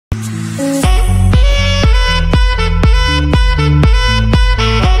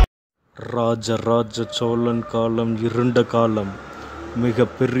ராஜராஜ சோழன் காலம் இருண்ட காலம். மிக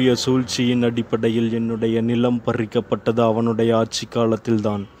பெரிய சூழ்ச்சியின் அடிப்படையில் என்னுடைய நிலம் பறிக்கப்பட்டது அவனுடைய ஆட்சி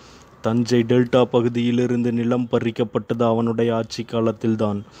காலத்தில்தான். தஞ்சை டெல்டா பகுதியிலிருந்து நிலம் பறிக்கப்பட்டது அவனுடைய ஆட்சி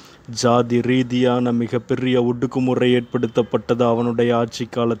காலத்தில்தான். ஜாதி ரீதியான மிகப்பெரிய ஒடுக்குமுறை ஏற்படுத்தப்பட்டது அவனுடைய ஆட்சி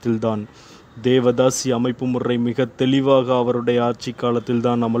காலத்தில்தான். தேவதாசி அமைப்பு முறை மிக தெளிவாக அவருடைய ஆட்சி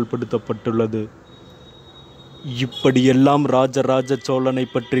காலத்தில்தான் அமல்படுத்தப்பட்டுள்ளது. இப்படியெல்லாம் ராஜராஜ சோழனை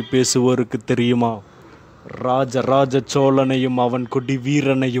பற்றி பேசுவோருக்கு தெரியுமா? ராஜராஜ சோழனையும் அவன் கொடி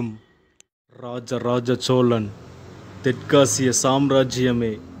வீரனையும். ராஜராஜ சோழன் தெற்காசிய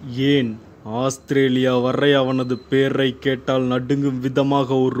சாம்ராஜ்யமே, ஏன் ஆஸ்திரேலியா வரை அவனது பேரை கேட்டால் நடுங்கும்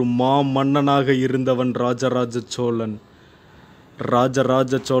விதமாக ஒரு மன்னனாக இருந்தவன் ராஜராஜ சோழன்.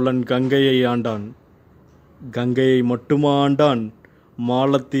 ராஜராஜ சோழன் கங்கையை ஆண்டான். கங்கையை மட்டுமா ஆண்டான்?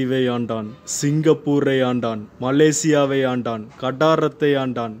 மாலத்தீவை ஆண்டான், சிங்கப்பூரை ஆண்டான், மலேசியாவை ஆண்டான், கடாரத்தை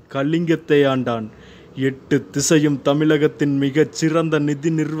ஆண்டான், கலிங்கத்தை ஆண்டான். 8 திசையும் தமிழகத்தின் மிகச் சிறந்த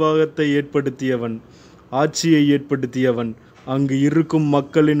நிதி நிர்வாகத்தை ஏற்படுத்தியவன், ஆட்சியை ஏற்படுத்தியவன். அங்கு இருக்கும்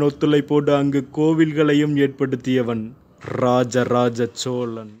மக்களின் ஒத்துழைப்போடு அங்கு கோவில்களையும் ஏற்படுத்தியவன் ராஜராஜ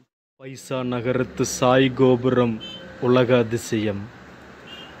சோழன். பைசா நகரத்து சாய் கோபுரம் உலக அதிசயம்.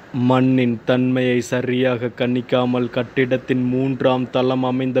 மண்ணின் தன்மையை சரியாக கணிக்காமல் கட்டிடத்தின் 3ஆம் தளம்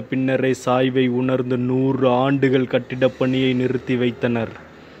அமைந்த பின்னரே சாய்வை உணர்ந்து 100 ஆண்டுகள் கட்டிடப் பணியை நிறுத்தி வைத்தனர்.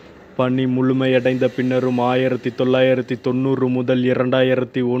 பணி முழுமையடைந்த பின்னரும் 1990 முதல்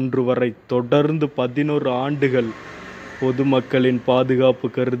 2001 வரை தொடர்ந்து 11 ஆண்டுகள் பொதுமக்களின் பாதுகாப்பு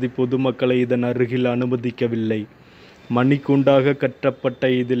கருதி பொதுமக்களை இதன் அருகில் அனுமதிக்கவில்லை. மணிக்குண்டாக கட்டப்பட்ட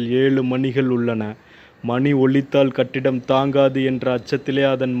இதில் 7 மணிகள் உள்ளன. மணி ஒலித்தால் கட்டிடம் தாங்காது என்ற அச்சத்திலே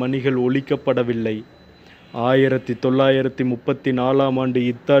அதன் மணிகள் ஒலிக்கப்படவில்லை. 1934ஆம் ஆண்டு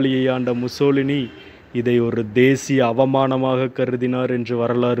இத்தாலியை ஆண்ட முசோலினி இதை ஒரு தேசிய அவமானமாக கருதினார் என்று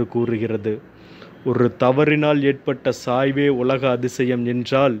வரலாறு கூறுகிறது. ஒரு தவறினால் ஏற்பட்ட சாய்வே உலக அதிசயம்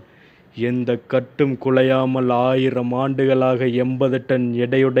என்றால், எந்த கட்டும் குலையாமல் 1000 ஆண்டுகளாக 80 டன்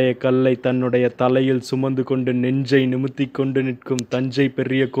எடையுடைய கல்லை தன்னுடைய தலையில் சுமந்து கொண்டு நெஞ்சை நிமித்தி கொண்டு நிற்கும் தஞ்சை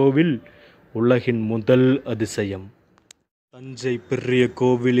பெரிய கோவில் உலகின் முதல் அதிசயம். தஞ்சை பெரிய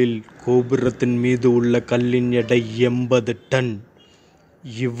கோவிலில் கோபுரத்தின் மீது உள்ள கல்லின் எடை 80 டன்.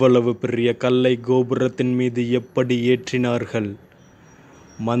 இவ்வளவு பெரிய கல்லை கோபுரத்தின் மீது எப்படி ஏற்றினார்கள்?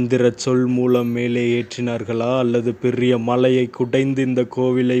 மந்திர சொல் மூலம் மேலே ஏற்றினார்களா, அல்லது பெரிய மலையை குடைந்து இந்த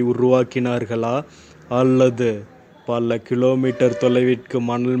கோவிலை உருவாக்கினார்களா, அல்லது பல கிலோமீட்டர் தொலைவிற்கு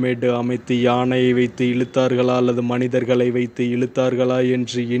மணல்மேடு அமைத்து யானையை வைத்து இழுத்தார்களா, அல்லது மனிதர்களை வைத்து இழுத்தார்களா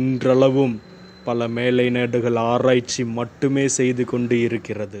என்று இன்றளவும் பல மேலை நாடுகள் ஆராய்ச்சி மட்டுமே செய்து கொண்டு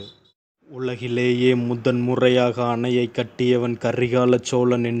இருக்கிறது. உலகிலேயே முறையாக அணையை கட்டியவன் கரிகால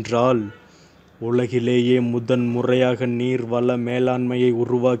சோழன் என்றால், உலகிலேயே முறையாக நீர்வள மேலாண்மையை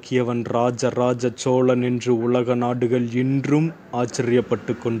உருவாக்கியவன் ராஜராஜ சோழன் என்று உலக நாடுகள் இன்றும்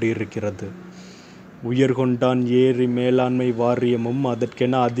ஆச்சரியப்பட்டு கொண்டு இருக்கிறது. உயர்கொண்டான் ஏரி மேலாண்மை வாரியமும்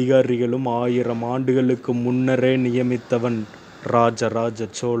அதற்கென அதிகாரிகளும் 1000 ஆண்டுகளுக்கு முன்னரே நியமித்தவன் ராஜராஜ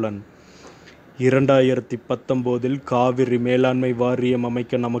சோழன். 2019 காவிரி மேலாண்மை வாரியம்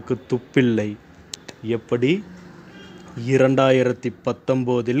அமைக்க நமக்கு துப்பில்லை. எப்படி?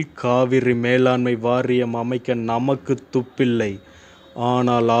 2019 காவிரி மேலாண்மை வாரியம் அமைக்க நமக்கு துப்பில்லை.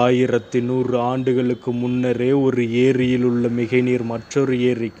 ஆனால் 1100 ஆண்டுகளுக்கு முன்னரே ஒரு ஏரியில் உள்ள மிகைநீர் மற்றொரு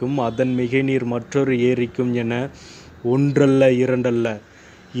ஏரிக்கும், அதன் மிகைநீர் மற்றொரு ஏரிக்கும் என ஒன்றல்ல இரண்டல்ல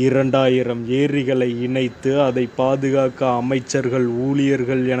 2000 ஏரிகளை இணைத்து அதை பாதுகாக்க அமைச்சர்கள்,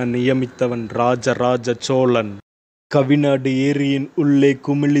 ஊழியர்கள் என நியமித்தவன் ராஜராஜ சோழன். கவிநாடு ஏரியின் உள்ளே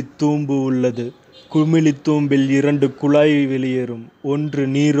குமிழித்தூம்பு உள்ளது. குமிழித்தூம்பில் 2 குழாய் வெளியேறும். ஒன்று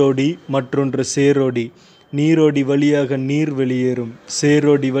நீரோடி, மற்றொன்று சேரோடி. நீரோடி வழியாக நீர் வெளியேறும்.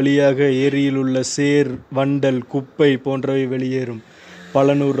 சேரோடி வழியாக ஏரியில் உள்ள சேர், வண்டல், குப்பை போன்றவை வெளியேறும்.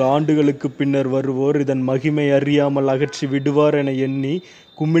 பல 100 ஆண்டுகளுக்கு பின்னர் வருவோர் இதன் மகிமை அறியாமல் அகற்றி விடுவார் என எண்ணி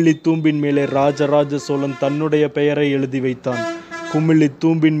குமிழித்தூம்பின் மேலே ராஜராஜ சோழன் தன்னுடைய பெயரை எழுதி வைத்தான்.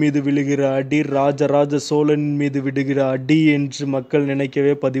 குமிழித்தூம்பின் மீது விழுகிற அடி ராஜராஜ சோழனின் மீது விடுகிற அடி என்று மக்கள்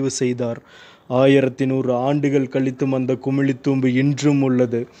நினைக்கவே பதிவு செய்தார். 1100 ஆண்டுகள் கழித்தும் அந்த குமிழித்தூம்பு இன்றும்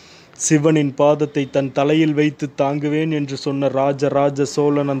உள்ளது. சிவனின் பாதத்தை தன் தலையில் வைத்து தாங்குவேன் என்று சொன்ன ராஜராஜ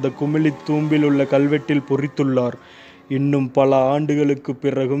சோழன் அந்த குமிழித்தூம்பில் உள்ள கல்வெட்டில் பொறித்துள்ளார். இன்னும் பல ஆண்டுகளுக்கு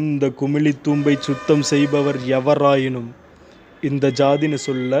பிறகும் இந்த குமிழித்தூம்பை சுத்தம் செய்பவர் எவராயினும், இந்த ஜாதின்னு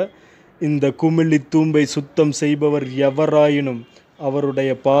சொல்ல, இந்த குமிழித்தூம்பை சுத்தம் செய்பவர் எவராயினும்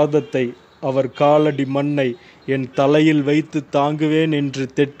அவருடைய பாதத்தை, அவர் காலடி மண்ணை என் தலையில் வைத்து தாங்குவேன் என்று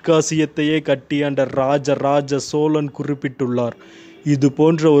தெற்காசியத்தையே கட்டியாண்ட ராஜராஜ சோழன் குறிப்பிட்டுள்ளார். இது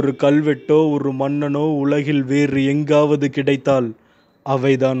போன்ற ஒரு கல்வெட்டோ ஒரு மன்னனோ உலகில் வேறு எங்காவது கிடைத்தால்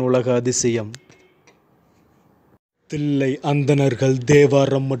அவைதான் உலக அதிசயம். தில்லை அந்தணர்கள்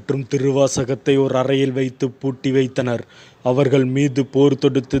தேவாரம் மற்றும் திருவாசகத்தை ஒரு அறையில் வைத்து பூட்டி வைத்தனர். அவர்கள் மீது போர்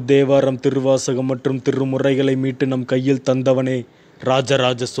தொடுத்து தேவாரம், திருவாசகம் மற்றும் திருமுறைகளை மீட்டு நம் கையில் தந்தவனே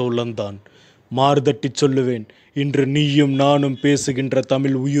ராஜராஜ சோழன்தான். மார்தட்டி சொல்லுவேன், இன்று நீயும் நானும் பேசுகின்ற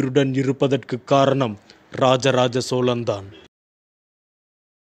தமிழ் உயிருடன் இருப்பதற்கு காரணம் ராஜராஜ சோழன்தான்.